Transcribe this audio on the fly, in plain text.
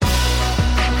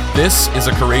This is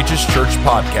a Courageous Church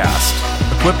podcast,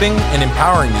 equipping and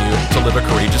empowering you to live a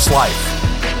courageous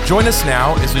life. Join us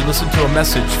now as we listen to a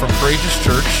message from Courageous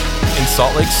Church in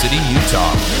Salt Lake City,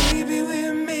 Utah.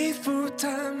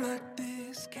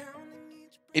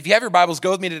 If you have your Bibles,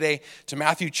 go with me today to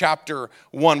Matthew chapter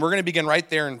 1. We're going to begin right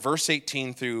there in verse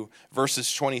 18 through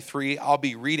verses 23. I'll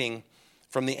be reading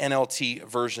from the NLT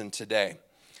version today.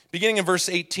 Beginning in verse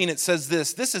 18, it says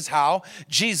this: "This is how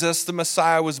Jesus, the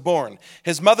Messiah, was born.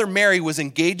 His mother Mary was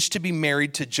engaged to be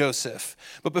married to Joseph.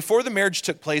 But before the marriage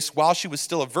took place, while she was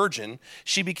still a virgin,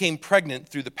 she became pregnant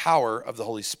through the power of the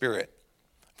Holy Spirit."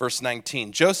 Verse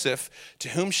 19, "Joseph, to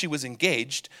whom she was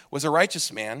engaged, was a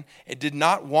righteous man and did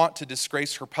not want to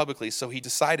disgrace her publicly, so he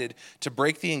decided to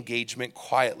break the engagement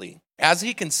quietly. As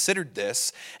he considered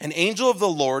this, an angel of the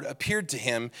Lord appeared to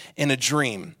him in a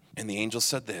dream. And the angel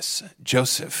said this: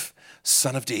 'Joseph,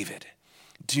 son of David,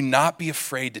 do not be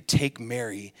afraid to take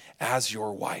Mary as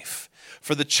your wife,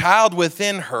 for the child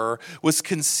within her was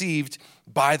conceived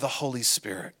by the Holy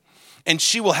Spirit. And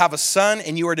she will have a son,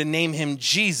 and you are to name him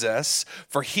Jesus,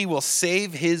 for he will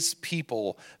save his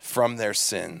people from their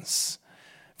sins.'"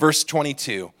 Verse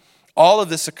 22, all of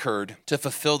this occurred to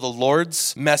fulfill the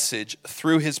Lord's message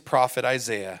through his prophet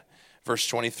Isaiah. Verse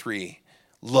 23,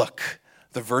 "Look,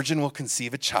 the virgin will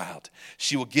conceive a child.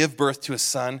 She will give birth to a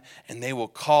son, and they will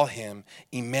call him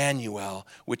Emmanuel,"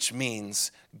 which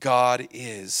means God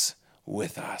is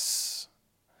with us.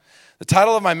 The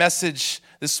title of my message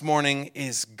this morning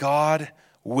is God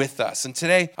with us. And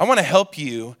today, I want to help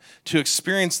you to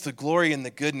experience the glory and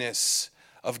the goodness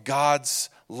of God's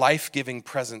life-giving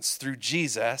presence through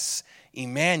Jesus,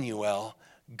 Emmanuel,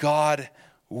 God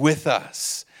with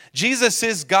us. Jesus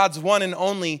is God's one and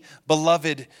only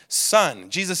beloved Son.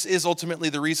 Jesus is ultimately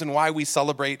the reason why we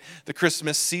celebrate the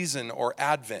Christmas season or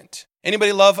Advent.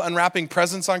 Anybody love unwrapping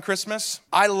presents on Christmas?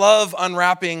 I love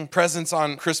unwrapping presents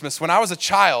on Christmas. When I was a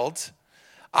child,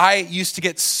 I used to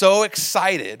get so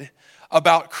excited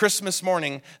about Christmas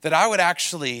morning that I would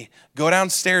actually go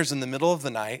downstairs in the middle of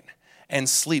the night and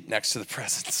sleep next to the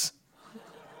presents.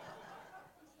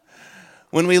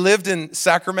 When we lived in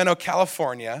Sacramento,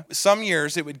 California, some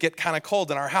years it would get kind of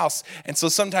cold in our house. And so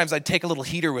sometimes I'd take a little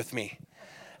heater with me.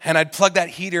 And I'd plug that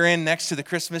heater in next to the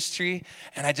Christmas tree.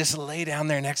 And I'd just lay down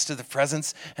there next to the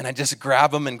presents. And I'd just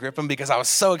grab them and grip them because I was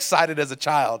so excited as a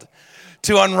child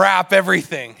to unwrap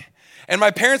everything. And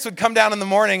my parents would come down in the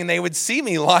morning and they would see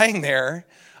me lying there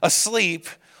asleep,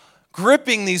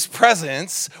 gripping these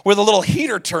presents with a little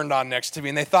heater turned on next to me.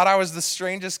 And they thought I was the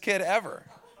strangest kid ever.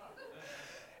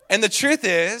 And the truth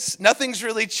is, nothing's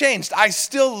really changed. I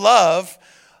still love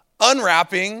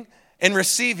unwrapping and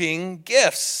receiving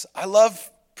gifts. I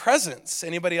love presents.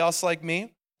 Anybody else like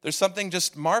me? There's something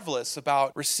just marvelous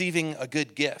about receiving a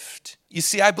good gift. You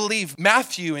see, I believe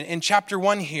Matthew in chapter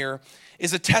 1 here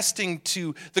is attesting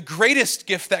to the greatest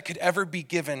gift that could ever be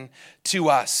given to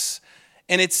us.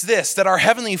 And it's this, that our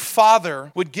Heavenly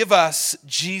Father would give us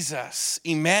Jesus,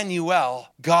 Emmanuel,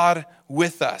 God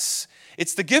with us.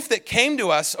 It's the gift that came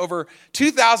to us over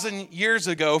 2,000 years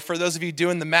ago, for those of you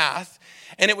doing the math.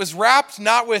 And it was wrapped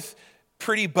not with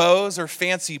pretty bows or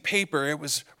fancy paper. It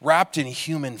was wrapped in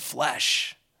human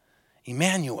flesh.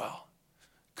 Emmanuel,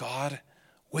 God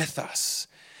with us.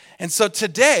 And so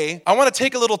today, I want to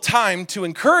take a little time to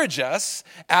encourage us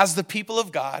as the people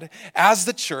of God, as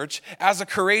the church, as a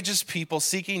courageous people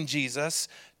seeking Jesus,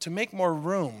 to make more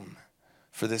room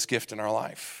for this gift in our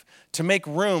life, to make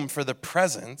room for the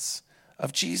presence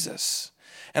of Jesus.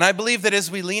 And I believe that as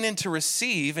we lean in to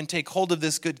receive and take hold of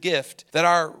this good gift, that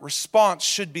our response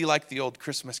should be like the old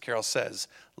Christmas carol says,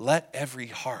 "Let every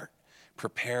heart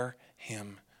prepare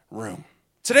him room."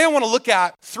 Today I want to look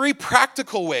at 3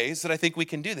 practical ways that I think we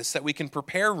can do this, that we can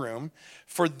prepare room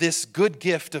for this good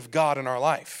gift of God in our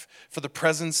life, for the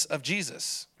presence of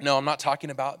Jesus. No, I'm not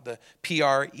talking about the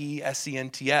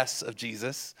presents of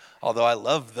Jesus, although I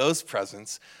love those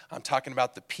presents. I'm talking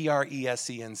about the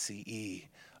presence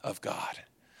of God,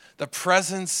 the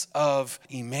presence of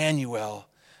Emmanuel,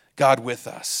 God with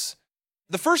us.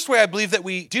 The first way I believe that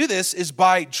we do this is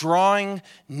by drawing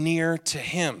near to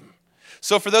him.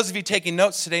 So for those of you taking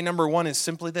notes today, number 1 is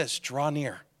simply this: draw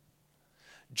near.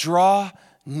 Draw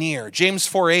near. James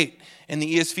 4:8 in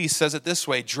the ESV says it this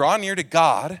way: "Draw near to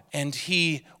God, and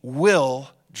he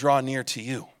will draw near to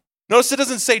you." Notice it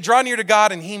doesn't say draw near to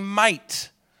God and he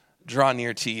might draw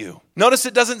near to you. Notice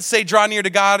it doesn't say draw near to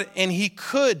God and he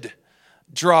could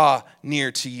draw near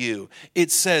to you.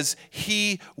 It says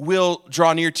he will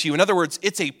draw near to you. In other words,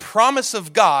 it's a promise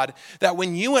of God that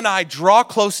when you and I draw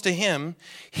close to him,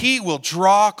 he will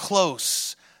draw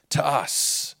close to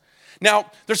us.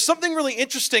 Now, there's something really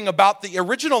interesting about the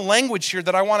original language here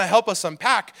that I want to help us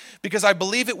unpack because I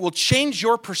believe it will change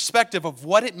your perspective of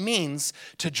what it means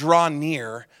to draw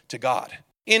near to God.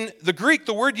 In the Greek,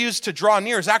 the word used to draw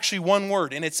near is actually one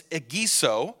word, and it's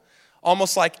egiso,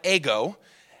 almost like ego,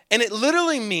 and it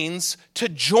literally means to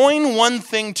join one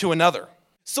thing to another.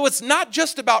 So it's not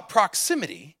just about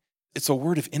proximity, it's a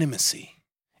word of intimacy.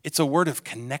 It's a word of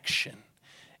connection.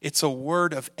 It's a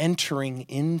word of entering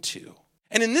into.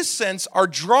 And in this sense, our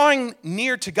drawing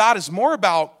near to God is more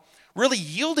about really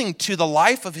yielding to the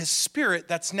life of His Spirit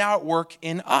that's now at work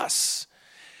in us.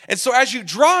 And so as you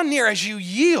draw near, as you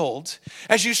yield,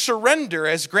 as you surrender,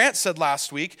 as Grant said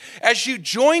last week, as you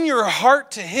join your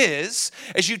heart to His,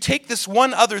 as you take this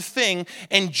one other thing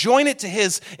and join it to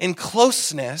His in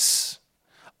closeness,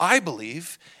 I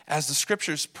believe, as the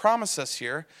scriptures promise us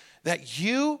here, that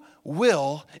you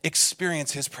will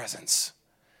experience His presence.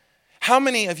 How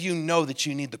many of you know that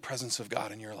you need the presence of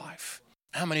God in your life?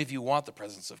 How many of you want the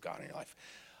presence of God in your life?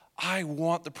 I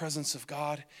want the presence of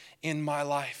God in my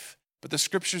life. But the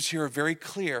scriptures here are very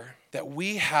clear that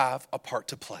we have a part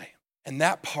to play. And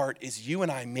that part is you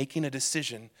and I making a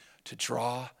decision to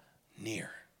draw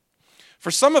near. For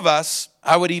some of us,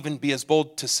 I would even be as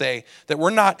bold to say that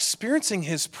we're not experiencing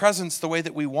His presence the way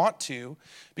that we want to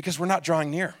because we're not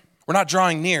drawing near. We're not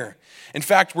drawing near. In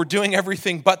fact, we're doing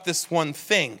everything but this one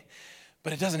thing.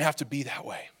 But it doesn't have to be that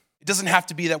way. It doesn't have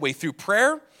to be that way. Through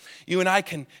prayer, you and I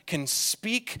can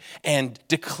speak and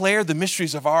declare the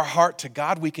mysteries of our heart to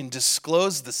God. We can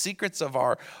disclose the secrets of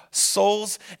our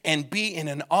souls and be in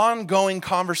an ongoing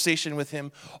conversation with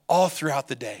Him all throughout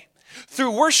the day.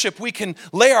 Through worship, we can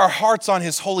lay our hearts on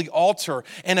His holy altar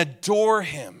and adore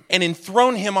Him and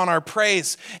enthrone Him on our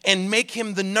praise and make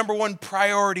Him the number one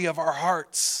priority of our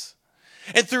hearts.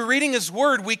 And through reading His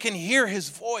Word, we can hear His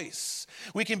voice.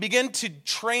 We can begin to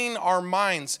train our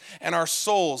minds and our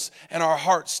souls and our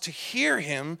hearts to hear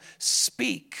Him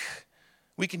speak.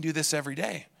 We can do this every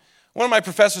day. One of my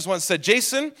professors once said,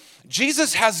 Jason,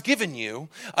 Jesus has given you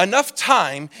enough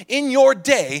time in your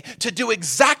day to do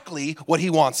exactly what He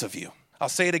wants of you. I'll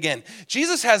say it again.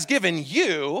 Jesus has given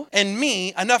you and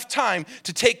me enough time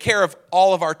to take care of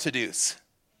all of our to-dos.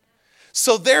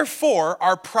 So therefore,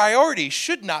 our priority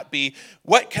should not be,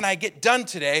 what can I get done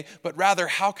today, but rather,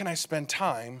 how can I spend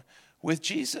time with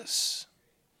Jesus?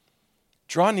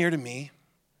 Draw near to me,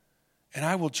 and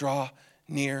I will draw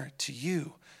near to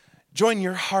you. Join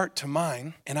your heart to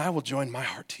mine, and I will join my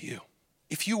heart to you.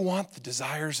 If you want the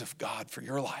desires of God for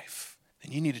your life,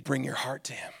 then you need to bring your heart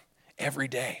to Him every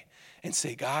day and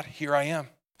say, God, here I am.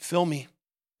 Fill me.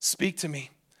 Speak to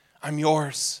me. I'm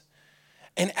yours.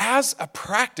 And as a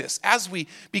practice, as we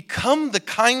become the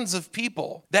kinds of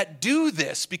people that do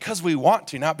this because we want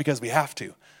to, not because we have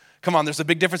to. Come on, there's a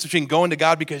big difference between going to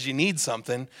God because you need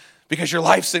something, because your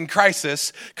life's in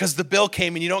crisis, because the bill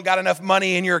came and you don't got enough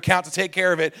money in your account to take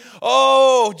care of it.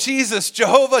 Oh, Jesus,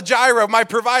 Jehovah Jireh, my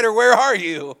provider, where are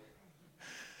you?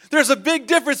 There's a big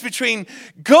difference between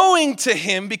going to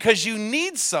Him because you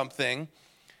need something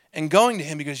and going to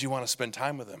Him because you want to spend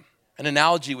time with Him. An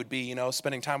analogy would be,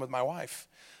 spending time with my wife.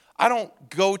 I don't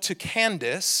go to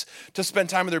Candace to spend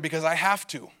time with her because I have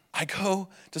to. I go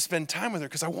to spend time with her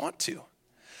because I want to.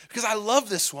 Because I love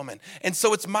this woman. And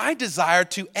so it's my desire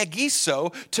to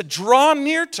egiso, to draw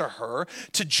near to her,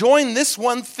 to join this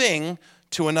one thing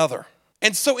to another.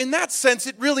 And so in that sense,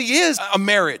 it really is a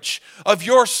marriage of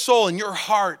your soul and your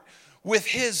heart with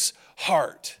His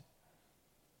heart.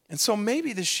 And so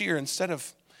maybe this year, instead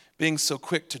of being so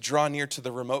quick to draw near to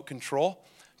the remote control,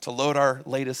 to load our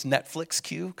latest Netflix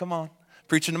queue. Come on,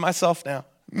 preaching to myself now.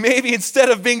 Maybe instead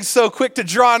of being so quick to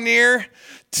draw near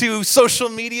to social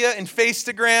media and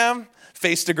Faceagram,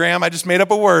 I just made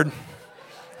up a word.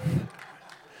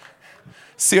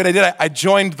 See what I did? I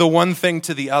joined the one thing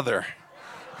to the other.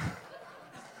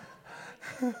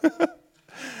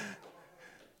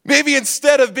 Maybe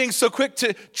instead of being so quick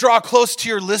to draw close to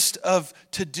your list of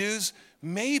to-dos,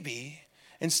 maybe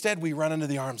instead we run into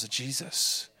the arms of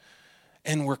Jesus.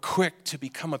 And we're quick to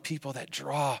become a people that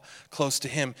draw close to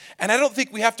Him. And I don't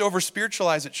think we have to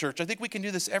over-spiritualize at church. I think we can do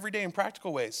this every day in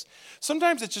practical ways.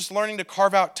 Sometimes it's just learning to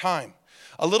carve out time,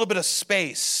 a little bit of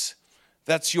space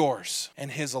that's yours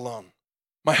and His alone.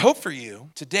 My hope for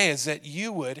you today is that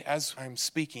you would, as I'm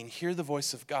speaking, hear the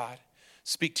voice of God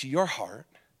speak to your heart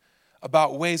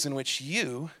about ways in which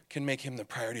you can make Him the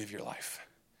priority of your life.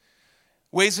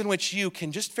 Ways in which you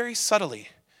can just very subtly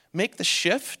make the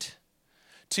shift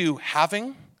to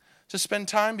having to spend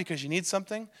time because you need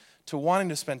something, to wanting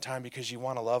to spend time because you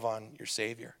want to love on your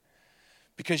Savior,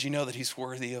 because you know that He's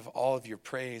worthy of all of your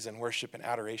praise and worship and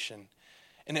adoration.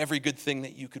 and every good thing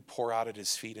that you could pour out at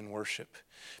his feet in worship.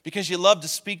 Because you love to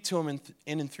speak to him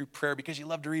in and through prayer. Because you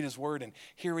love to read his word and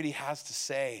hear what he has to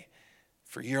say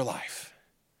for your life.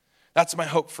 That's my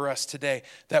hope for us today,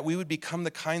 that we would become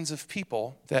the kinds of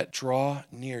people that draw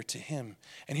near to him.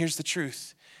 And here's the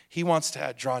truth. He wants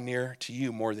to draw near to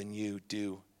you more than you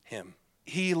do him.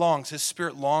 His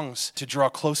Spirit longs to draw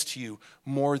close to you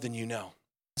more than you know.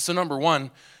 So number one,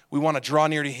 we want to draw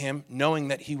near to him, knowing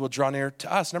that he will draw near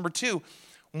to us. Number two,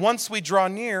 once we draw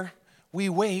near, we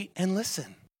wait and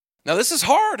listen. Now this is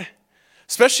hard,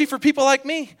 especially for people like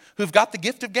me who've got the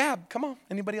gift of gab. Come on,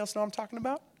 anybody else know what I'm talking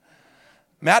about?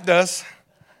 Matt does.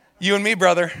 You and me,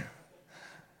 brother.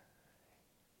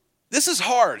 This is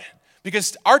hard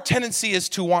because our tendency is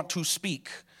to want to speak.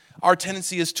 Our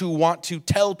tendency is to want to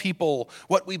tell people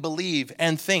what we believe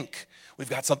and think. We've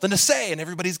got something to say and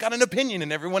everybody's got an opinion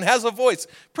and everyone has a voice.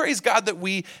 Praise God that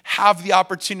we have the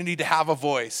opportunity to have a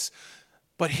voice.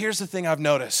 But here's the thing I've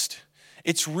noticed.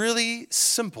 It's really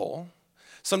simple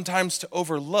sometimes to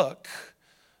overlook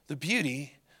the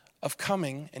beauty of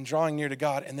coming and drawing near to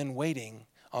God and then waiting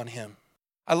on him.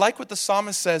 I like what the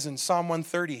psalmist says in Psalm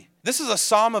 130. This is a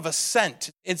psalm of ascent.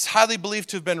 It's highly believed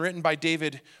to have been written by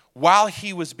David while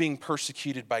he was being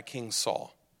persecuted by King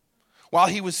Saul, while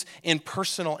he was in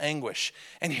personal anguish.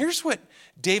 And here's what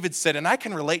David said, and I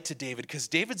can relate to David because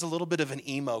David's a little bit of an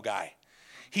emo guy.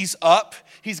 He's up,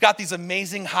 he's got these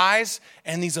amazing highs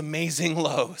and these amazing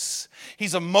lows.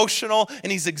 He's emotional and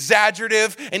he's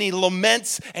exaggerative and he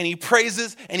laments and he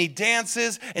praises and he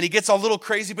dances and he gets a little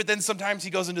crazy, but then sometimes he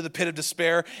goes into the pit of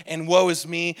despair and woe is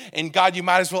me and God, you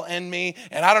might as well end me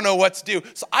and I don't know what to do.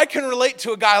 So I can relate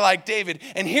to a guy like David.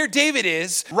 And here David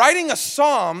is writing a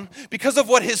psalm because of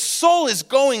what his soul is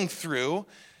going through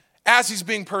as he's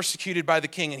being persecuted by the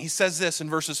king. And he says this in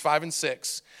verses 5 and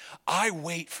 6, I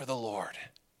wait for the Lord.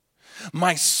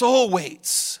 My soul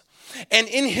waits, and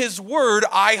in his word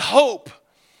I hope.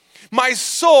 My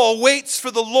soul waits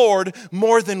for the Lord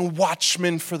more than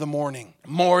watchmen for the morning.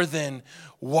 More than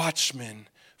watchmen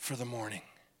for the morning.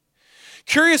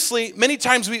 Curiously, many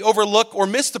times we overlook or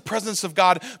miss the presence of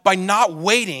God by not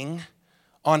waiting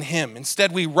on him.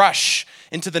 Instead, we rush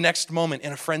into the next moment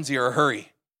in a frenzy or a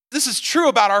hurry. This is true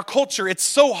about our culture. It's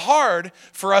so hard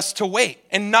for us to wait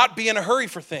and not be in a hurry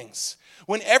for things,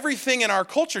 when everything in our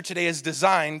culture today is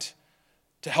designed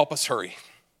to help us hurry.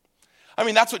 I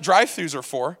mean, that's what drive-thrus are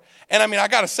for. And I mean, I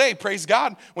got to say, praise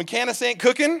God, when Candace ain't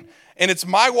cooking and it's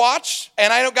my watch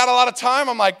and I don't got a lot of time,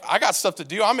 I'm like, I got stuff to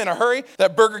do. I'm in a hurry.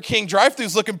 That Burger King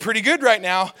drive-thru's looking pretty good right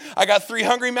now. I got 3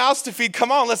 hungry mouths to feed.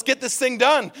 Come on, let's get this thing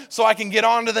done so I can get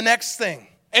on to the next thing.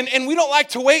 And we don't like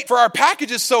to wait for our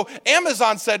packages. So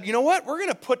Amazon said, you know what? We're going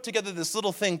to put together this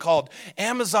little thing called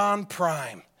Amazon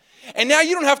Prime. And now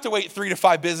you don't have to wait 3 to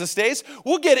 5 business days.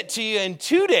 We'll get it to you in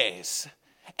 2 days.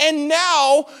 And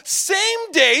now,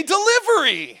 same day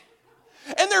delivery.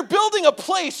 And they're building a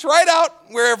place right out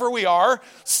wherever we are,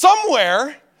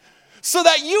 somewhere, so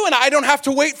that you and I don't have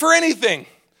to wait for anything.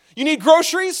 You need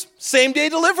groceries? Same day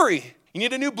delivery. You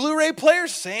need a new Blu-ray player?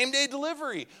 Same day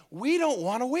delivery. We don't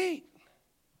want to wait.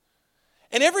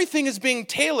 And everything is being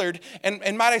tailored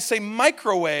and might I say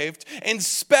microwaved and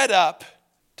sped up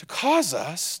to cause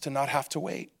us to not have to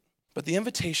wait. But the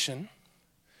invitation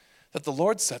that the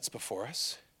Lord sets before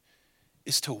us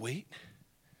is to wait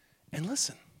and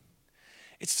listen.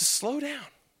 It's to slow down.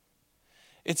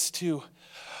 It's to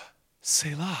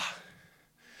Selah,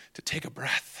 to take a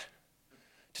breath,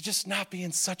 to just not be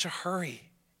in such a hurry.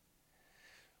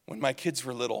 When my kids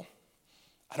were little,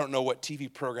 I don't know what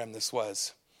TV program this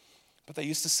was, but they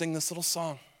used to sing this little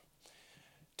song.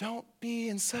 Don't be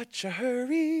in such a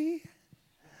hurry.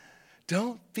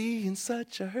 Don't be in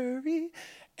such a hurry.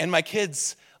 And my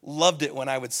kids loved it when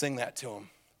I would sing that to them.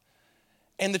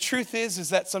 And the truth is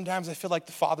that sometimes I feel like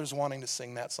the Father's wanting to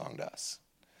sing that song to us.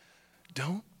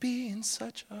 Don't be in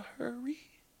such a hurry.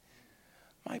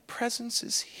 My presence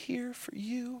is here for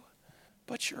you,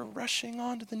 but you're rushing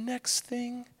on to the next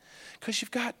thing because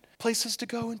you've got places to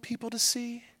go and people to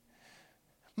see,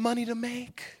 money to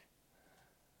make.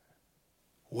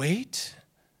 Wait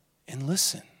and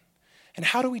listen. And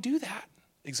how do we do that?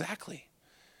 Exactly.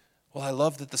 Well, I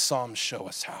love that the Psalms show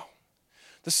us how.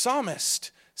 The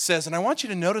psalmist says, and I want you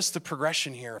to notice the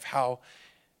progression here of how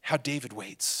David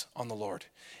waits on the Lord.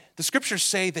 The scriptures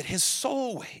say that his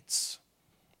soul waits.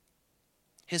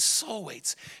 His soul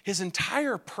waits. His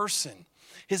entire person,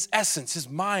 his essence, his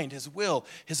mind, his will,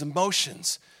 his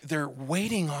emotions, they're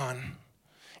waiting on,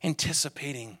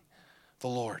 anticipating the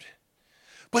Lord.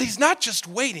 But he's not just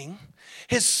waiting.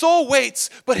 His soul waits,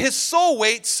 but his soul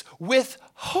waits with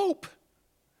hope.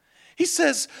 He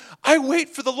says, I wait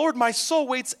for the Lord, my soul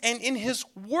waits, and in his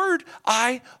word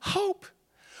I hope.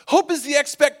 Hope is the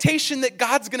expectation that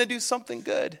God's going to do something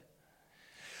good.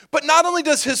 But not only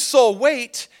does his soul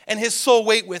wait, and his soul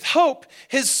wait with hope,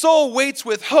 his soul waits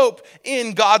with hope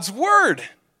in God's word.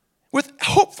 With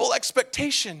hopeful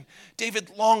expectation, David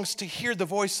longs to hear the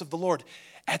voice of the Lord.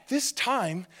 At this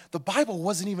time, the Bible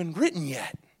wasn't even written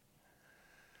yet.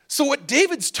 So what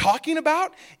David's talking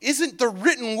about isn't the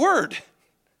written word.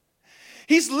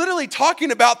 He's literally talking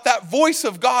about that voice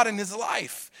of God in his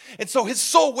life. And so his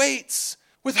soul waits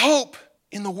with hope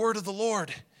in the word of the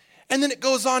Lord. And then it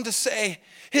goes on to say,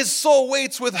 his soul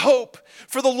waits with hope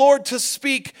for the Lord to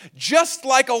speak, just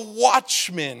like a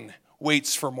watchman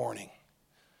waits for morning.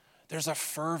 There's a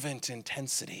fervent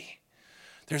intensity.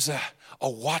 There's a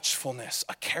watchfulness,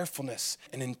 a carefulness,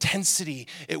 an intensity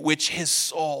at which his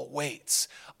soul waits.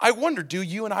 I wonder, do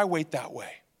you and I wait that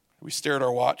way? We stare at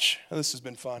our watch. Oh, this has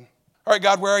been fun. All right,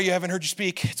 God, where are you? I haven't heard you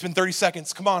speak. It's been 30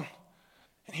 seconds. Come on.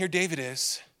 And here David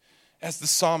is, as the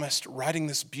psalmist, writing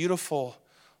this beautiful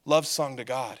love song to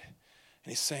God.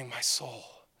 And he's saying, my soul,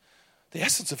 the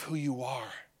essence of who you are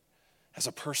as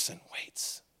a person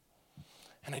waits.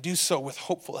 And I do so with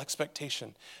hopeful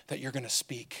expectation that you're going to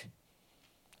speak.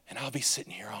 And I'll be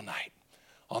sitting here all night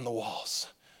on the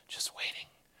walls, just waiting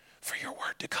for your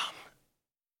word to come.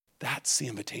 That's the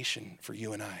invitation for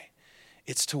you and I.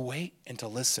 It's to wait and to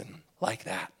listen like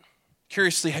that.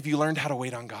 Curiously, have you learned how to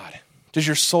wait on God? Does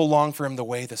your soul long for him the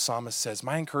way the psalmist says?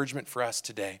 My encouragement for us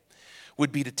today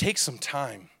would be to take some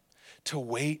time to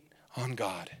wait on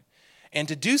God and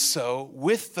to do so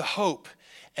with the hope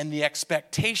and the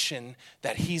expectation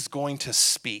that he's going to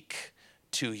speak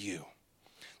to you.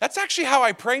 That's actually how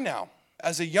I pray now.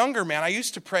 As a younger man, I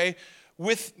used to pray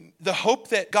with the hope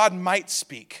that God might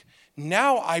speak.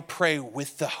 Now I pray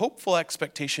with the hopeful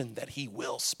expectation that he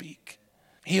will speak.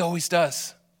 He always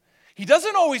does. He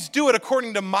doesn't always do it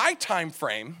according to my time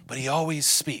frame, but he always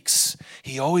speaks.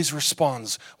 He always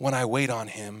responds when I wait on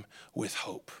him with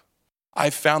hope.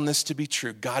 I've found this to be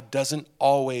true. God doesn't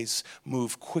always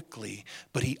move quickly,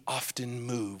 but he often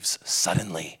moves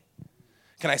suddenly.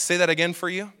 Can I say that again for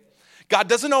you? God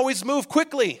doesn't always move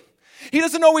quickly. He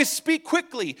doesn't always speak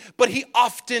quickly, but he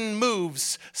often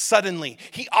moves suddenly.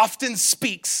 He often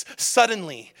speaks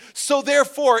suddenly. So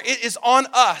therefore, it is on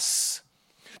us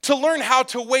to learn how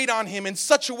to wait on him in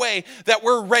such a way that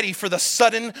we're ready for the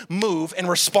sudden move and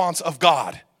response of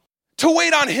God. To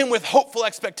wait on him with hopeful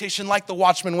expectation like the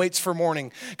watchman waits for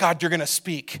morning. God, you're going to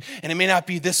speak. And it may not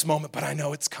be this moment, but I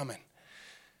know it's coming.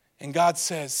 And God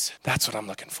says, that's what I'm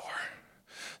looking for.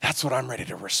 That's what I'm ready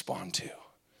to respond to.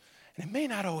 And it may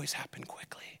not always happen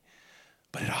quickly,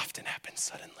 but it often happens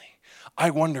suddenly. I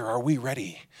wonder, are we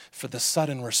ready for the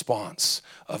sudden response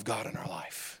of God in our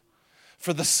life?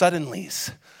 For the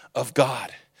suddenlies of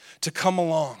God to come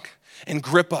along and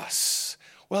grip us?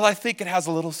 Well, I think it has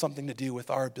a little something to do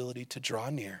with our ability to draw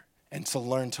near and to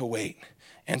learn to wait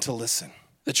and to listen.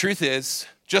 The truth is,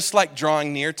 just like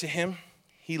drawing near to him,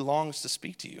 he longs to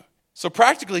speak to you. So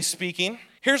practically speaking,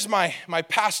 here's my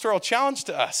pastoral challenge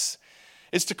to us,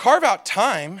 is to carve out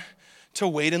time to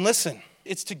wait and listen.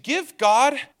 It's to give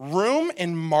God room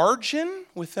and margin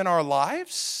within our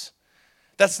lives.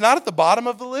 That's not at the bottom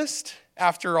of the list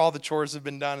after all the chores have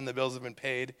been done and the bills have been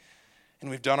paid and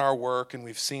we've done our work and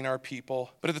we've seen our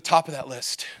people. But at the top of that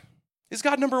list, is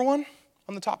God number one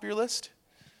on the top of your list?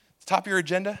 The top of your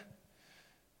agenda?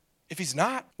 If he's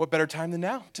not, what better time than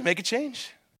now to make a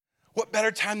change? What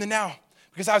better time than now?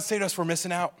 Because I would say to us, we're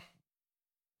missing out.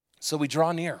 So we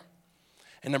draw near.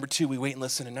 And number two, we wait and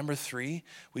listen. And number three,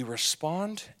 we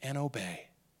respond and obey.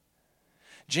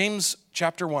 James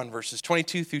chapter 1, verses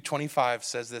 22 through 25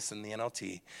 says this in the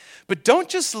NLT. But don't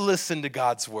just listen to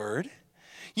God's word.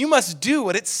 You must do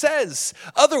what it says.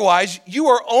 Otherwise, you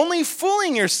are only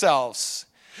fooling yourselves.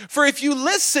 For if you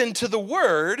listen to the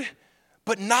word,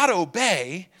 but not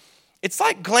obey, it's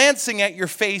like glancing at your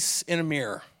face in a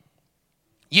mirror.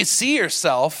 You see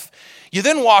yourself, you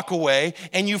then walk away,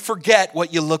 and you forget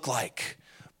what you look like.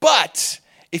 But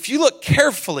if you look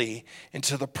carefully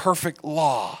into the perfect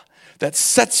law that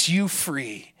sets you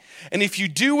free, and if you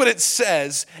do what it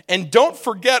says and don't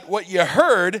forget what you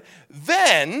heard,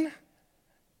 then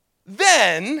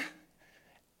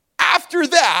after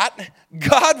that,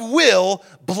 God will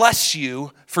bless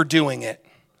you for doing it.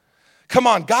 Come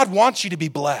on, God wants you to be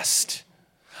blessed.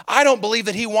 I don't believe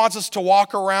that he wants us to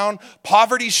walk around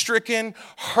poverty-stricken,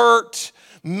 hurt,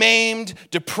 maimed,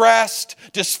 depressed,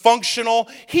 dysfunctional.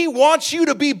 He wants you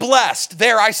to be blessed.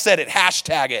 There, I said it,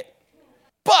 hashtag it.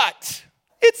 But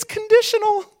it's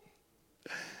conditional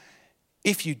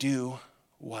if you do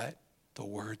what the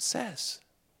word says.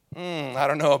 I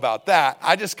don't know about that.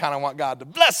 I just kind of want God to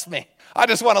bless me. I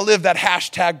just want to live that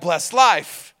hashtag blessed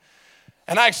life.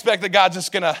 And I expect that God's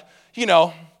just going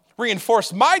to,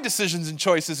 reinforce my decisions and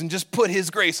choices and just put his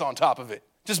grace on top of it.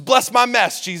 Just bless my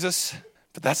mess, Jesus.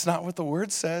 But that's not what the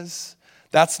word says.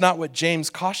 That's not what James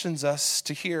cautions us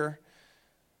to hear.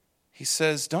 He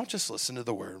says, don't just listen to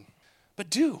the word, but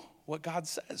do what God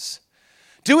says.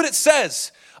 Do what it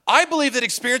says. I believe that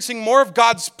experiencing more of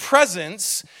God's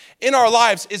presence in our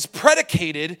lives is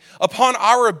predicated upon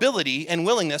our ability and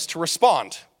willingness to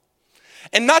respond.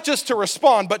 And not just to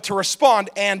respond, but to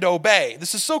respond and obey.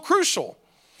 This is so crucial.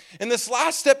 And this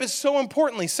last step is so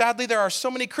importantly, sadly, there are so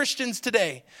many Christians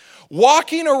today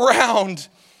walking around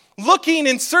looking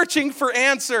and searching for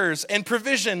answers and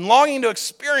provision, longing to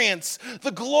experience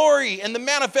the glory and the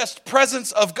manifest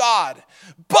presence of God.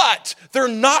 But they're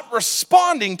not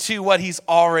responding to what he's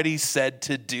already said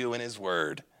to do in his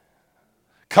word.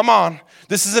 Come on,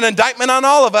 this is an indictment on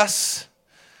all of us.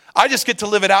 I just get to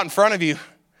live it out in front of you.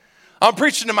 I'm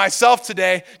preaching to myself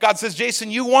today. God says,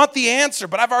 Jason, you want the answer,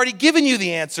 but I've already given you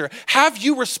the answer. Have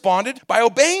you responded by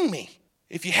obeying me?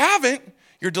 If you haven't,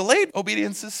 your delayed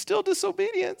obedience is still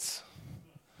disobedience.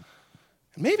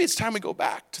 And maybe it's time we go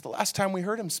back to the last time we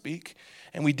heard him speak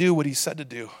and we do what he said to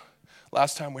do.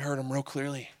 Last time we heard him real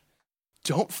clearly.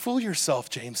 Don't fool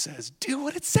yourself, James says. Do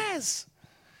what it says.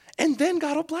 And then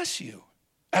God will bless you.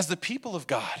 As the people of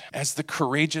God, as the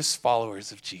courageous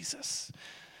followers of Jesus,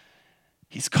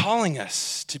 he's calling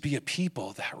us to be a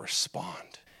people that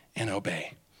respond and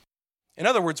obey. In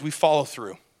other words, we follow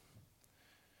through.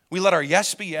 We let our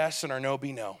yes be yes and our no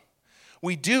be no.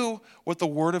 We do what the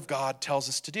word of God tells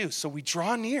us to do. So we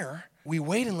draw near, we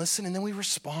wait and listen, and then we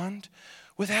respond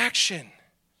with action.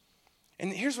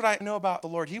 And here's what I know about the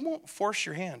Lord. He won't force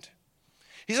your hand.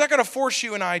 He's not going to force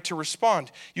you and I to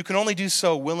respond. You can only do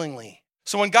so willingly.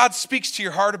 So when God speaks to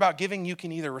your heart about giving, you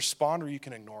can either respond or you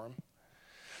can ignore him.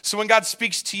 So when God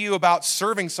speaks to you about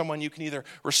serving someone, you can either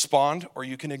respond or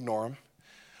you can ignore him.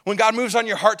 When God moves on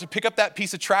your heart to pick up that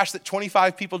piece of trash that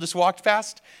 25 people just walked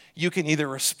past, you can either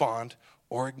respond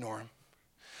or ignore him.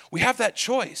 We have that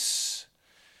choice,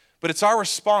 but it's our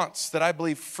response that I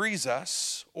believe frees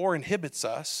us or inhibits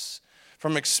us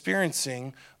from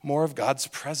experiencing more of God's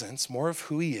presence, more of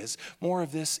who he is, more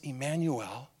of this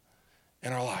Emmanuel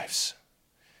in our lives.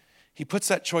 He puts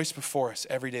that choice before us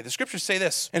every day. The scriptures say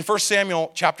this in 1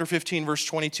 Samuel chapter 15, verse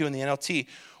 22 in the NLT.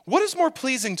 What is more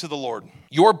pleasing to the Lord?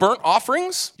 Your burnt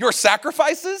offerings? Your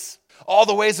sacrifices? All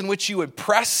the ways in which you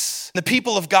impress the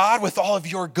people of God with all of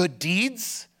your good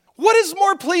deeds? What is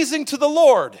more pleasing to the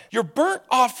Lord? Your burnt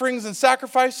offerings and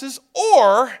sacrifices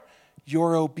or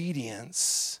your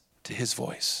obedience to his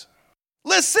voice?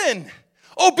 Listen,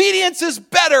 obedience is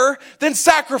better than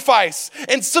sacrifice,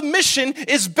 and submission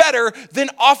is better than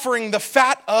offering the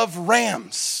fat of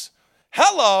rams.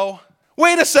 Hello.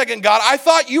 Wait a second, God. I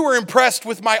thought you were impressed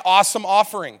with my awesome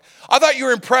offering. I thought you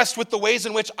were impressed with the ways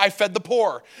in which I fed the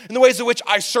poor and the ways in which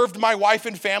I served my wife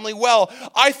and family well.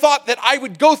 I thought that I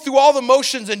would go through all the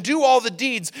motions and do all the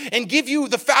deeds and give you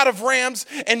the fat of rams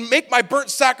and make my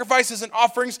burnt sacrifices and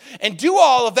offerings and do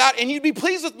all of that, and you'd be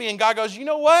pleased with me. And God goes, you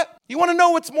know what? You want to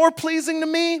know what's more pleasing to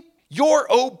me? Your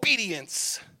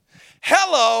obedience.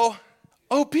 Hello.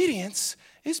 Obedience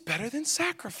is better than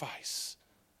sacrifice.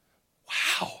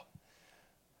 Wow.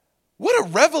 What a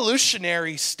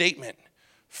revolutionary statement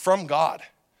from God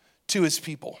to his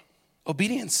people.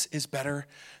 Obedience is better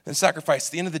than sacrifice.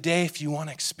 At the end of the day, if you want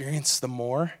to experience the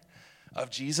more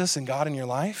of Jesus and God in your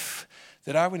life,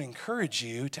 that I would encourage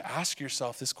you to ask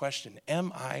yourself this question: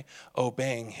 am I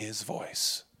obeying his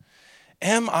voice?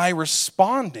 Am I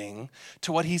responding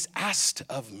to what he's asked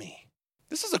of me?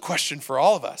 This is a question for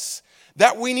all of us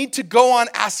that we need to go on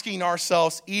asking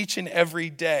ourselves each and every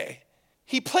day.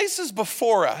 He places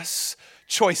before us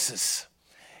choices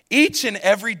each and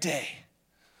every day: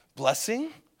 blessing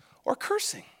or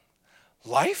cursing,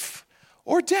 life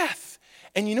or death.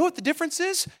 And you know what the difference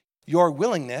is? Your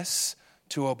willingness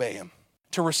to obey him,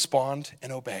 to respond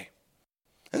and obey.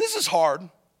 And this is hard.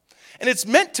 And it's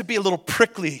meant to be a little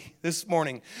prickly this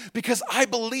morning because I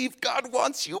believe God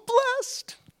wants you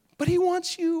blessed. But he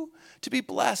wants you to be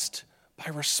blessed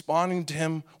by responding to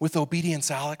him with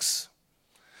obedience, Alex.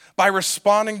 By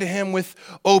responding to him with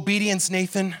obedience,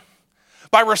 Nathan.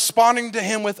 By responding to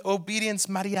him with obedience,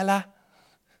 Mariela.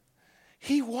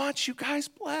 He wants you guys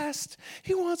blessed.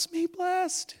 He wants me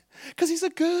blessed. Because he's a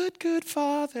good, good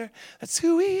father. That's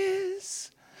who he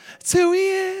is. That's who he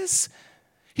is.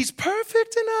 He's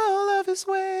perfect in all of his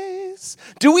ways.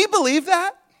 Do we believe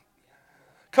that?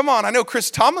 Come on, I know Chris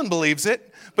Tomlin believes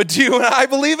it. But do you and I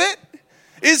believe it?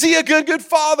 Is he a good, good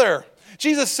father?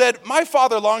 Jesus said, my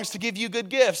Father longs to give you good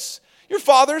gifts. Your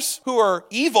fathers who are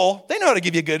evil, they know how to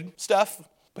give you good stuff.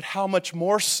 But how much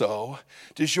more so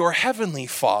does your heavenly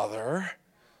Father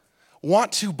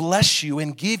want to bless you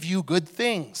and give you good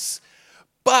things?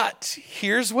 But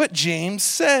here's what James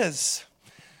says.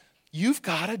 You've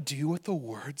got to do what the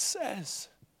word says.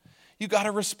 You've got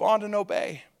to respond and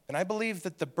obey. And I believe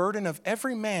that the burden of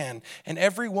every man and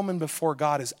every woman before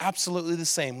God is absolutely the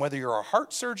same. Whether you're a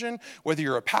heart surgeon, whether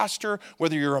you're a pastor,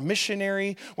 whether you're a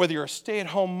missionary, whether you're a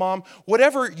stay-at-home mom,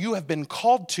 whatever you have been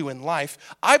called to in life,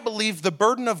 I believe the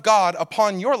burden of God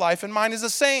upon your life and mine is the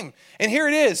same. And here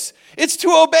it is. It's to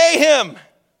obey him.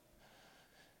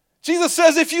 Jesus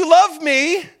says, if you love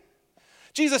me,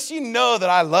 Jesus, you know that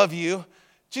I love you.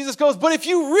 Jesus goes, but if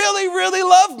you really, really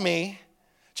love me,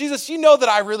 Jesus, you know that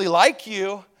I really like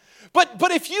you.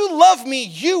 But if you love me,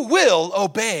 you will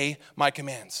obey my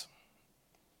commands.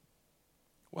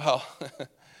 Well,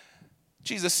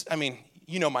 Jesus,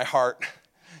 you know my heart.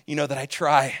 You know that I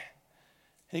try. And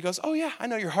he goes, oh yeah, I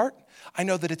know your heart. I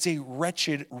know that it's a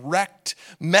wretched, wrecked,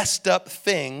 messed up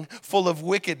thing full of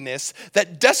wickedness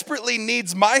that desperately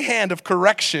needs my hand of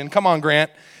correction. Come on,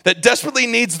 Grant. That desperately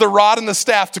needs the rod and the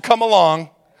staff to come along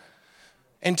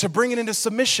and to bring it into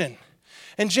submission.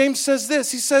 And James says this,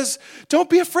 he says, don't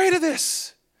be afraid of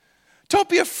this. Don't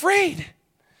be afraid.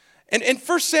 And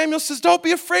 1 Samuel says, don't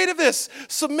be afraid of this.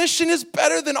 Submission is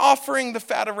better than offering the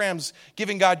fat of rams,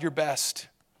 giving God your best.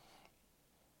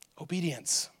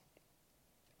 Obedience.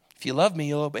 If you love me,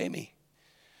 you'll obey me.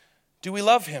 Do we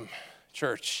love him,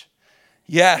 church?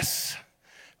 Yes.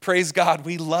 Praise God,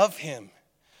 we love him.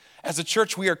 As a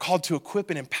church, we are called to equip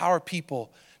and empower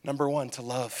people, number one, to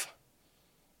love.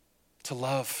 To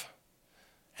love.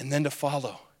 And then to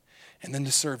follow, and then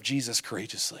to serve Jesus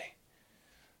courageously.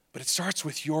 But it starts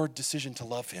with your decision to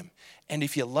love him. And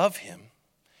if you love him,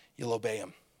 you'll obey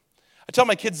him. I tell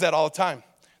my kids that all the time.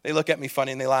 They look at me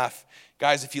funny and they laugh.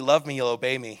 Guys, if you love me, you'll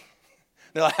obey me.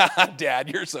 They're like, Dad,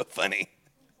 you're so funny.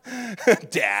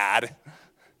 Dad.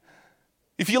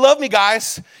 If you love me,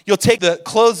 guys, you'll take the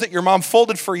clothes that your mom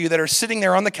folded for you that are sitting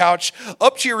there on the couch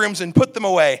up to your rooms and put them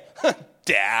away.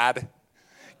 Dad.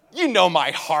 You know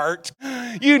my heart.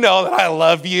 You know that I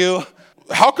love you.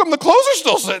 How come the clothes are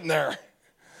still sitting there?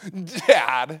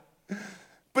 Dad.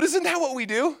 But isn't that what we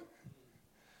do?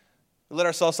 We let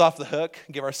ourselves off the hook,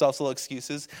 give ourselves little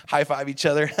excuses, high five each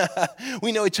other.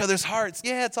 We know each other's hearts.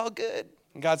 Yeah, it's all good.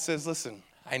 And God says, listen,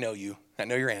 I know you. I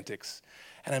know your antics.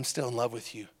 And I'm still in love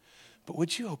with you. But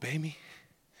would you obey me?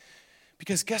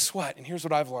 Because guess what? And here's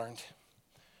what I've learned.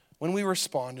 When we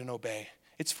respond and obey,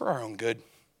 it's for our own good.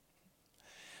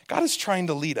 God is trying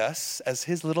to lead us as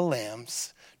his little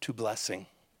lambs to blessing.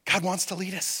 God wants to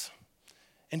lead us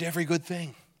into every good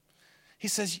thing. He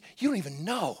says, you don't even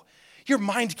know. Your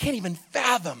mind can't even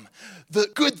fathom the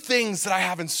good things that I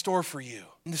have in store for you.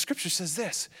 And the scripture says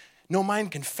this, no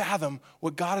mind can fathom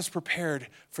what God has prepared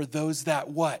for those that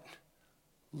what?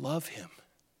 Love him.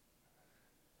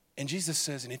 And Jesus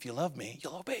says, and if you love me,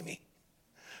 you'll obey me.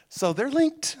 So they're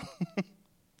linked.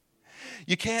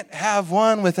 You can't have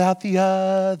one without the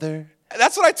other.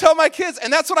 That's what I tell my kids,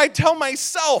 and that's what I tell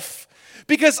myself.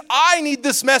 Because I need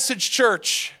this message,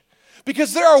 church.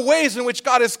 Because there are ways in which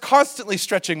God is constantly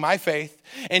stretching my faith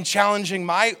and challenging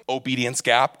my obedience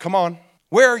gap. Come on.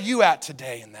 Where are you at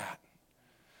today in that?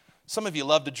 Some of you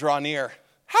love to draw near.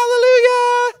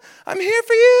 Hallelujah, I'm here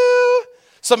for you.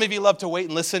 Some of you love to wait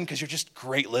and listen because you're just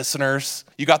great listeners.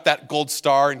 You got that gold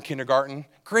star in kindergarten.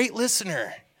 Great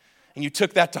listener. And you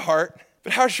took that to heart.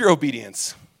 But how's your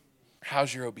obedience?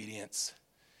 How's your obedience?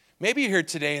 Maybe you're here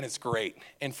today and it's great.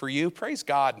 And for you, praise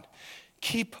God.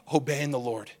 Keep obeying the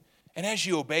Lord. And as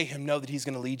you obey him, know that he's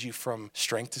going to lead you from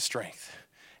strength to strength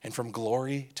and from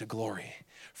glory to glory,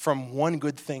 from one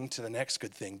good thing to the next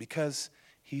good thing, because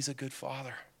he's a good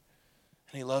father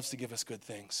and he loves to give us good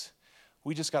things.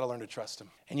 We just got to learn to trust him.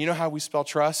 And you know how we spell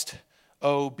trust?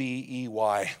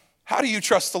 O-B-E-Y. How do you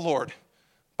trust the Lord?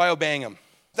 By obeying him.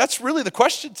 That's really the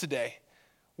question today.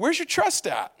 Where's your trust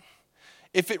at?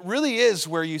 If it really is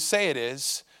where you say it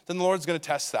is, then the Lord's going to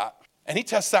test that. And he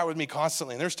tests that with me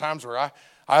constantly. And there's times where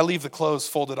I leave the clothes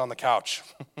folded on the couch.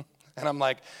 And I'm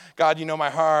like, God, you know my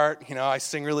heart. You know, I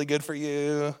sing really good for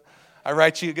you. I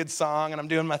write you a good song and I'm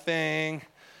doing my thing.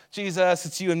 Jesus,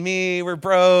 it's you and me. We're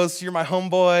bros. You're my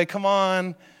homeboy. Come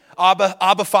on.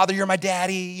 Abba, Father, you're my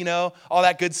daddy. You know, all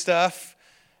that good stuff.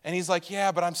 And he's like,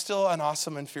 yeah, but I'm still an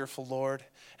awesome and fearful Lord.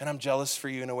 And I'm jealous for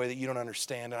you in a way that you don't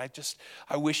understand. And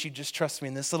I wish you'd just trust me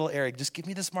in this little area. Just give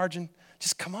me this margin.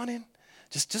 Just come on in.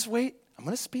 Just wait. I'm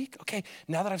going to speak. Okay,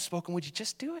 now that I've spoken, would you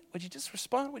just do it? Would you just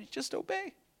respond? Would you just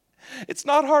obey? It's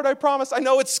not hard, I promise. I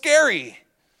know it's scary.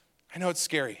 I know it's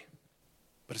scary,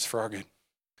 but it's for our good.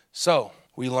 So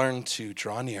we learn to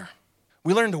draw near.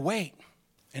 We learn to wait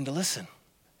and to listen.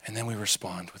 And then we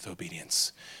respond with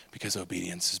obedience, because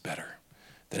obedience is better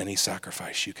than any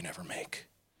sacrifice you can ever make.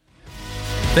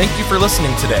 Thank you for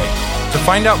listening today. To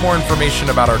find out more information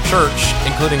about our church,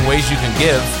 including ways you can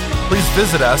give, please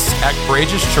visit us at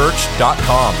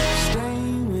courageouschurch.com.